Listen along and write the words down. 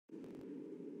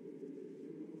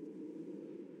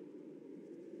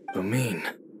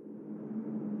Lumine.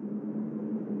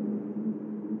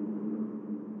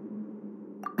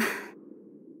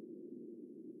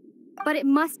 But it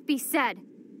must be said.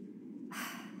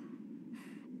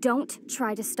 Don't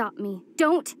try to stop me.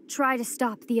 Don't try to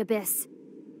stop the Abyss.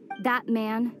 That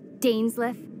man,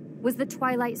 Dainsleif, was the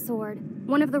Twilight Sword,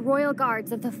 one of the royal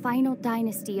guards of the final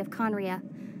dynasty of Conria.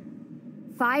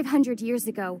 500 years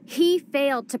ago, he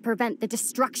failed to prevent the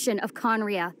destruction of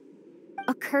Conria.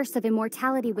 A curse of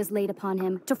immortality was laid upon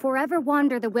him to forever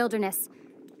wander the wilderness,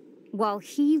 while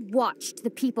he watched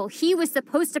the people he was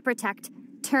supposed to protect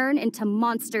turn into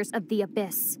monsters of the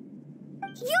Abyss.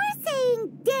 You're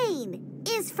saying Dane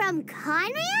is from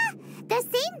Conria? The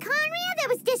same Conria that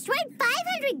was destroyed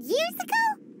 500 years ago?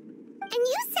 And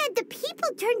you said the people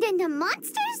turned into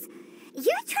monsters?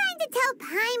 You're trying to tell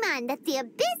Paimon that the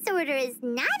Abyss Order is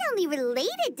not only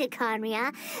related to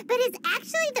Conria, but is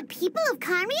actually the people of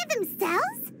Conria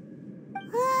themselves?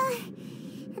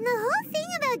 And the whole thing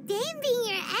about Dane being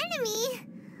your enemy...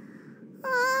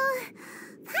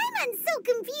 Paimon's so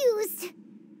confused.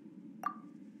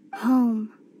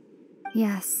 Home.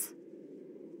 Yes.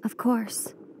 Of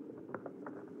course.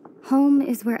 Home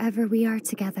is wherever we are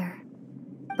together.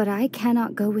 But I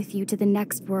cannot go with you to the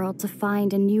next world to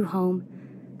find a new home.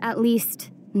 At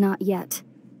least, not yet.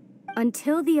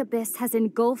 Until the Abyss has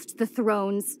engulfed the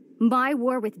thrones, my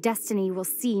war with destiny will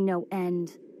see no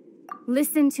end.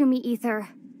 Listen to me, Ether.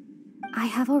 I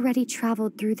have already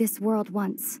traveled through this world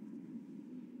once.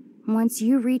 Once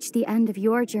you reach the end of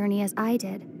your journey as I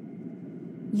did,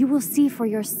 you will see for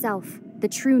yourself the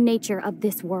true nature of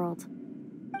this world.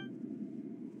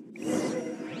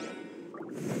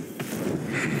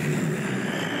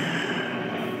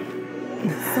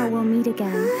 So we'll meet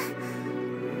again.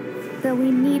 Though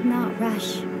we need not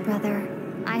rush, brother.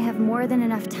 I have more than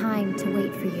enough time to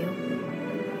wait for you.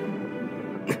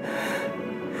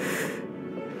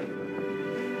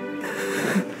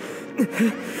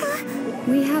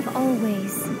 We have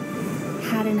always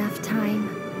had enough time.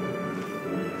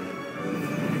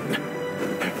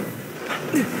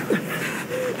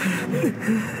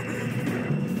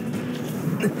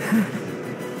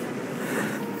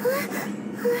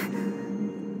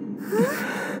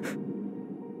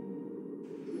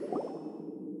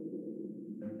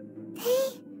 They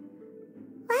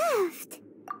left.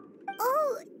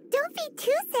 Oh, don't be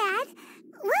too sad.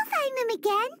 We'll find them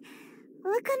again.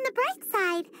 Look on the bright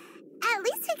side. At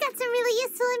least we got some really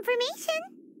useful information.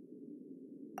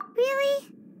 Really?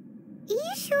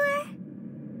 You sure?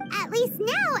 At least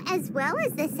now, as well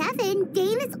as the Seven,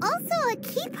 Dane is also a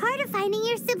key part of finding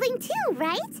your sibling too,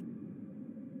 right?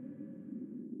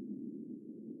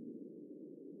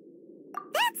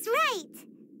 That's right!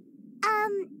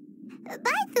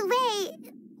 By the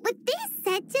way, what they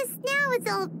said just now is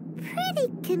all pretty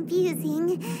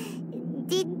confusing.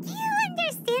 Did you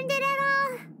understand it at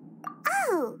all?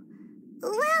 Oh,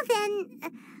 well then,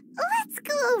 let's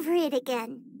go over it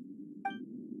again.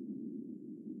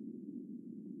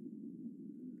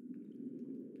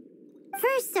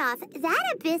 First off,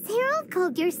 that Abyss Herald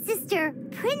called your sister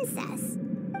Princess.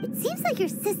 It seems like your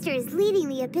sister is leading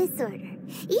the Abyss Order.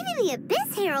 Even the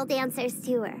Abyss Herald answers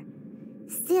to her.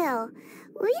 Still,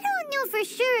 we don't know for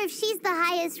sure if she's the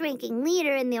highest-ranking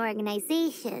leader in the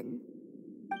organization.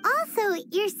 Also,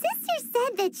 your sister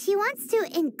said that she wants to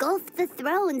engulf the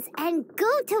thrones and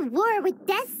go to war with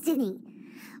destiny.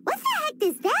 What the heck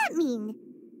does that mean?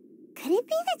 Could it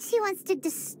be that she wants to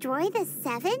destroy the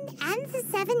Seven and the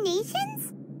Seven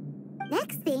Nations?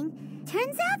 Next thing,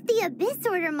 turns out the Abyss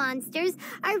Order monsters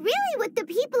are really what the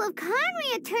people of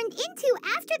Conria turned into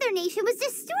after their nation was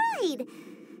destroyed.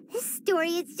 This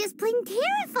story is just plain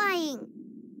terrifying.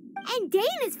 And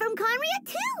Dane is from Conria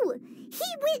too.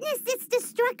 He witnessed its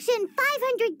destruction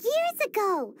 500 years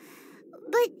ago.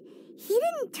 But he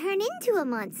didn't turn into a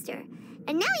monster.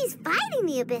 And now he's fighting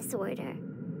the Abyss Order.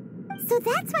 So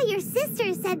that's why your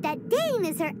sister said that Dane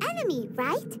is her enemy,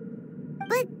 right?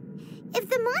 But if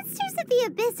the monsters of the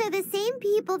Abyss are the same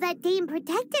people that Dane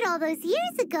protected all those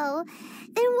years ago,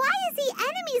 then why is he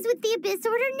enemies with the Abyss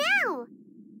Order now?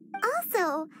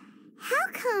 Also, how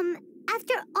come,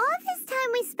 after all this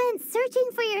time we spent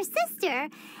searching for your sister,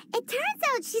 it turns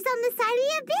out she's on the side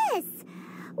of the Abyss?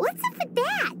 What's up with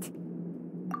that?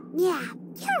 Yeah,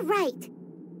 you're right.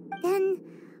 Then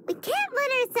we can't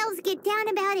let ourselves get down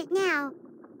about it now.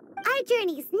 Our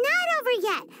journey's not over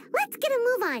yet. Let's get a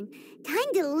move on.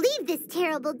 Time to leave this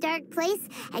terrible dark place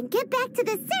and get back to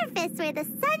the surface where the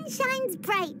sun shines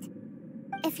bright.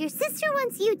 If your sister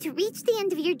wants you to reach the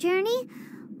end of your journey,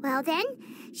 well then,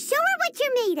 show her what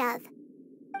you're made of.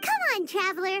 Come on,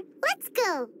 traveler, let's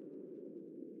go.